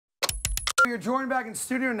you're joined back in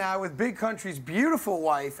studio now with Big Country's beautiful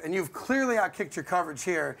wife, and you've clearly outkicked your coverage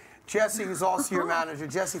here, Jessy, who's also your manager.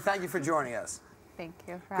 Jessy, thank you for joining us. Thank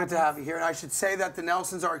you. Good to have you here. And I should say that the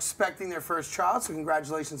Nelsons are expecting their first child, so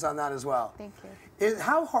congratulations on that as well. Thank you.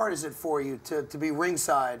 How hard is it for you to be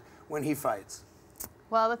ringside when he fights?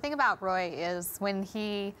 Well, the thing about Roy is when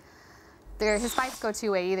his fights go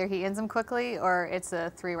two-way. Either he ends them quickly or it's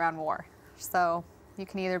a 3-round war. So you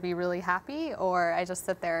can either be really happy or I just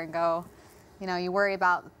sit there and go, you know, you worry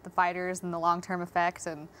about the fighters and the long-term effects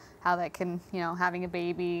and how that can, you know, having a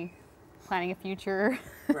baby, planning a future.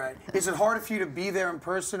 Right. Is it harder for you to be there in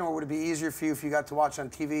person, or would it be easier for you if you got to watch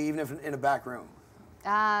on TV, even if in a back room?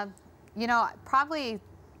 You know, probably,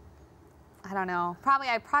 I don't know,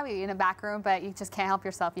 probably in a back room, but you just can't help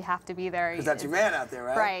yourself. You have to be there. Because that's your man out there,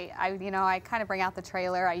 right? Right. I kind of bring out the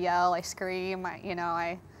trailer. I yell, I scream,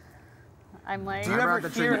 I'm like... Do you ever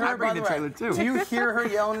hear her, by the way, too. do you hear her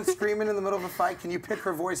yelling and screaming in the middle of a fight? Can you pick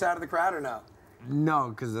her voice out of the crowd or no? No,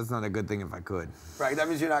 because that's not a good thing if I could. Right, that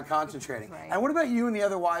means you're not concentrating. Right. And what about you and the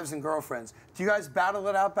other wives and girlfriends? Do you guys battle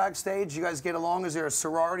it out backstage? Do you guys get along? Is there a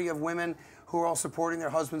sorority of women who are all supporting their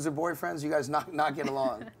husbands and boyfriends? You guys not get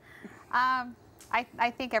along?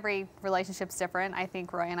 I think every relationship's different. I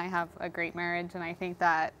think Roy and I have a great marriage, and I think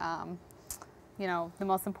that you know, the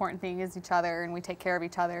most important thing is each other, and we take care of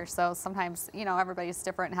each other. So sometimes, you know, everybody's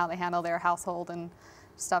different in how they handle their household and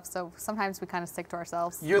stuff. So sometimes we kind of stick to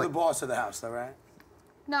ourselves. You're the boss of the house, though, right?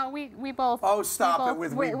 No, we both. Oh, stop it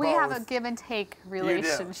with we We both. have a give and take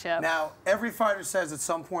relationship. You do. Now, every fighter says at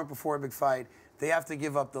some point before a big fight, they have to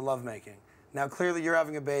give up the lovemaking. Now, clearly you're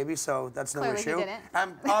having a baby, so that's no issue. He didn't.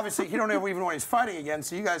 And obviously, you don't even know when he's fighting again,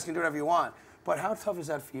 so you guys can do whatever you want. But how tough is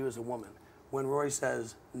that for you as a woman when Roy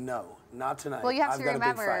says, no, not tonight? Well, you have I've to got a big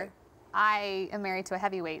remember, fight. I am married to a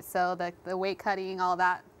heavyweight, so the weight cutting, all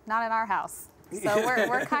that, not in our house. So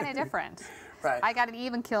we're kind of different. Right. I got an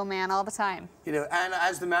even kill man all the time. You know, and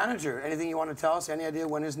as the manager, anything you want to tell us? Any idea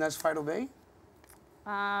when his next fight will be?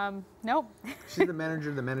 Nope. She's the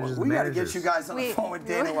manager. The manager's Well, the we got manager. to get you guys on the phone with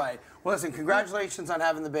Dana White. Well, listen, congratulations on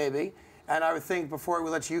having the baby. And I would think before we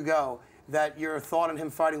let you go that your thought on him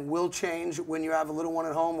fighting will change when you have a little one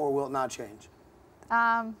at home, or will it not change?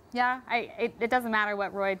 Yeah, it doesn't matter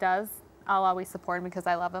what Roy does. I'll always support him because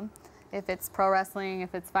I love him. If it's pro wrestling,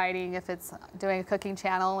 if it's fighting, if it's doing a cooking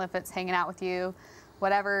channel, if it's hanging out with you,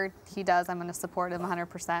 whatever he does, I'm going to support him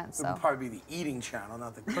 100%. So. It would probably be the eating channel,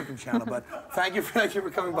 not the cooking channel. But thank you for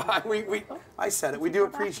coming by. I said it. We do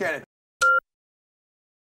appreciate it.